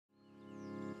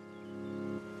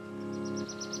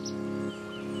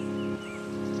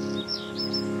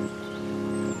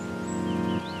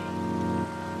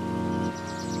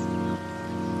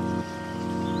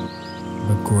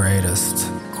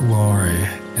greatest glory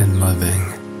in living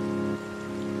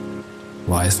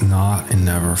lies not in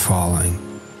never falling,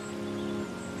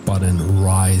 but in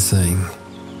rising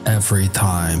every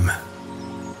time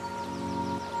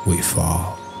we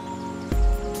fall.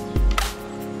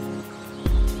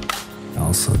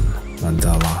 Nelson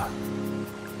Mandela.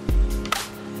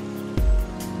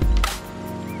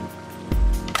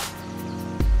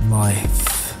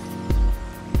 Life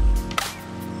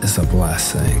is a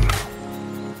blessing.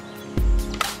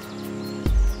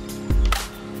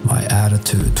 My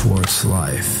attitude towards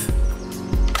life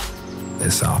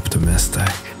is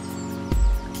optimistic.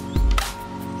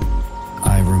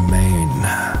 I remain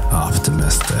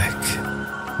optimistic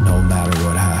no matter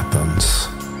what happens.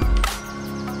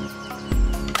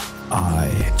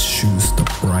 I choose the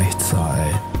bright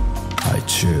side. I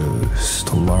choose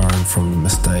to learn from the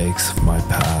mistakes of my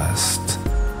past,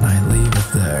 and I leave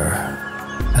it there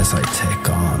as I take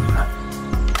on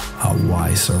a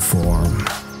wiser form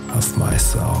of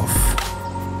myself.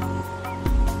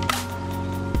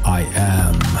 I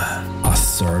am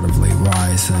assertively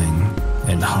rising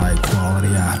in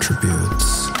high-quality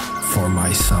attributes for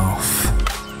myself.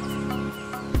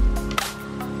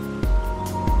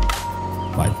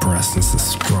 My presence is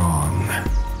strong.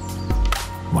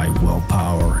 My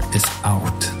willpower is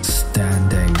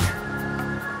outstanding.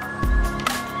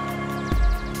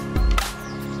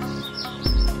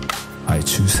 I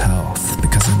choose health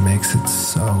because it makes it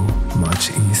so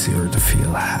much easier to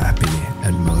feel happy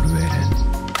and motivated.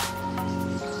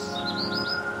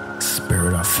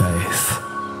 Spirit of faith,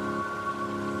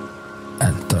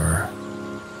 enter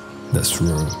this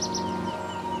room.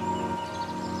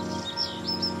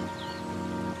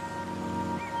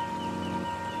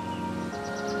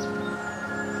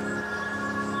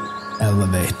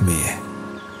 Elevate me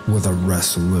with a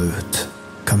resolute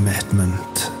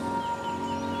commitment.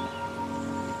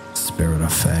 Spirit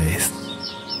of faith,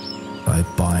 I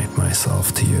bind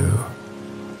myself to you.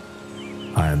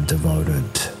 I am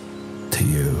devoted to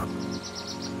you,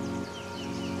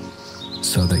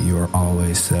 so that you are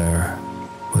always there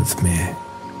with me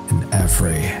in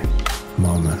every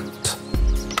moment.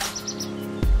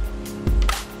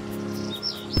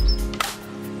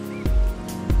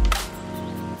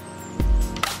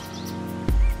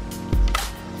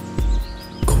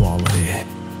 Quality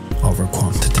over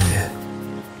quantity,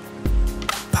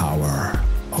 power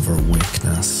over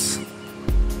weakness,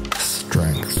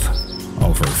 strength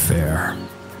over fear.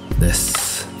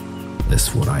 This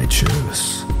is what I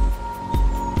choose.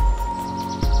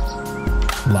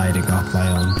 Lighting up my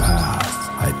own path,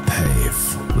 I pave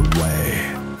the way,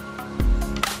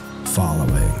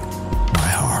 following my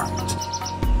heart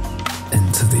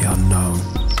into the unknown.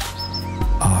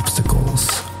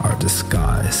 Obstacles are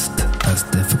disguised as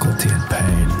difficulty and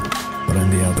pain, but on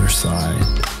the other side,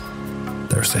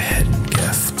 there's a hidden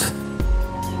gift,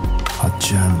 a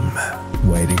gem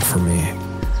waiting for me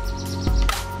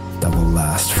that will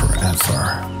last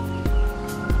forever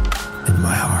in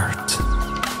my heart.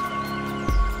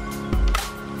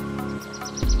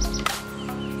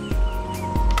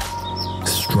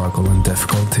 Struggle and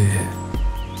difficulty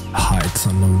hides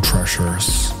unknown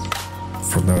treasures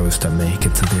for those that make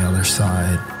it to the other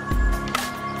side.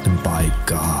 And by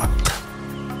God,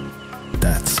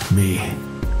 that's me.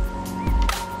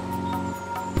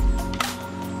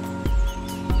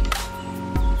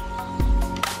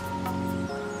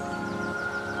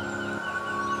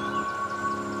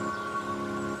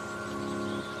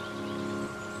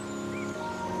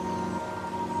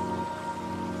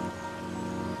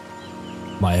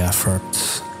 My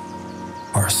efforts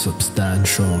are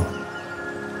substantial.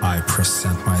 I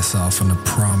present myself in a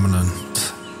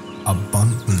prominent,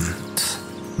 abundant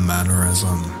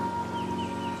mannerism.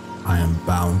 I am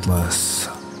boundless.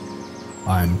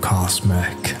 I am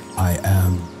cosmic. I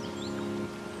am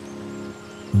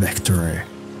victory.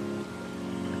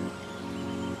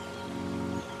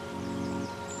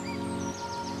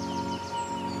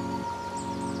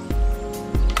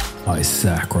 I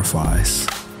sacrifice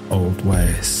old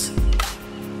ways,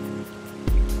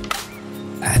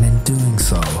 and in doing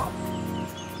so,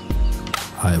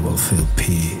 I will feel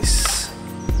peace,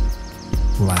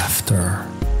 laughter,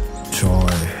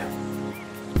 joy,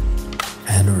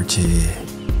 energy,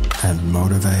 and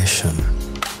motivation.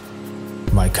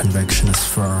 My conviction is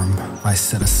firm. I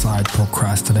set aside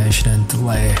procrastination and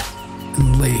delay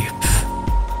and leap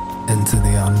into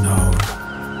the unknown.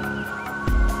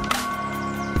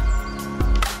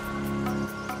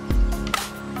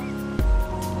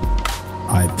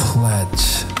 I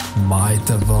pledge my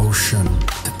devotion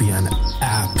to be an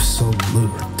absolute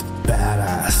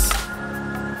badass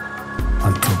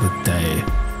until the day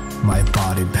my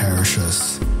body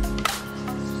perishes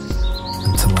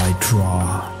until I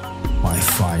draw my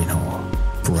final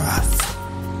breath.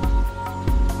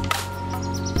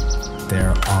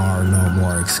 There are no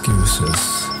more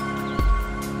excuses.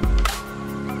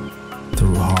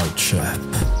 Through hardship,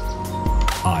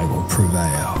 I will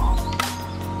prevail.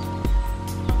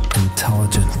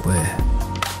 Intelligently,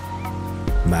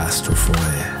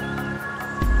 masterfully,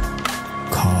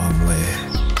 calmly,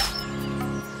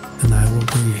 and I will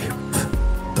reap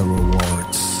the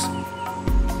rewards.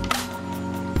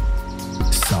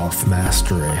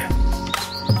 Self-mastery,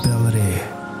 ability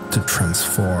to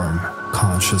transform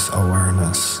conscious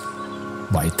awareness,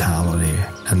 vitality,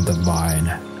 and divine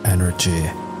energy,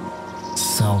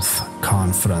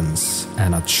 self-confidence,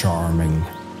 and a charming,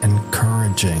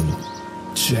 encouraging,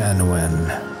 genuine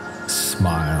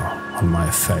smile on my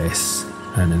face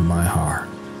and in my heart.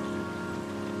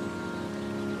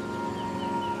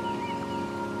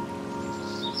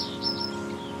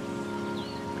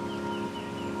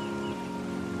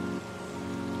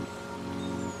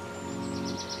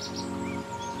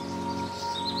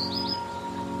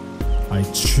 I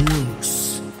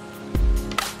choose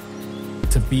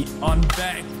to be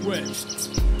unvanquished,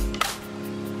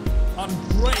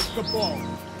 unbreakable.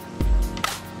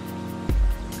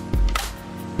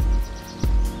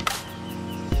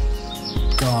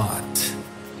 God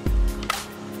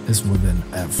is within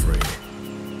every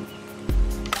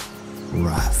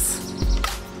breath.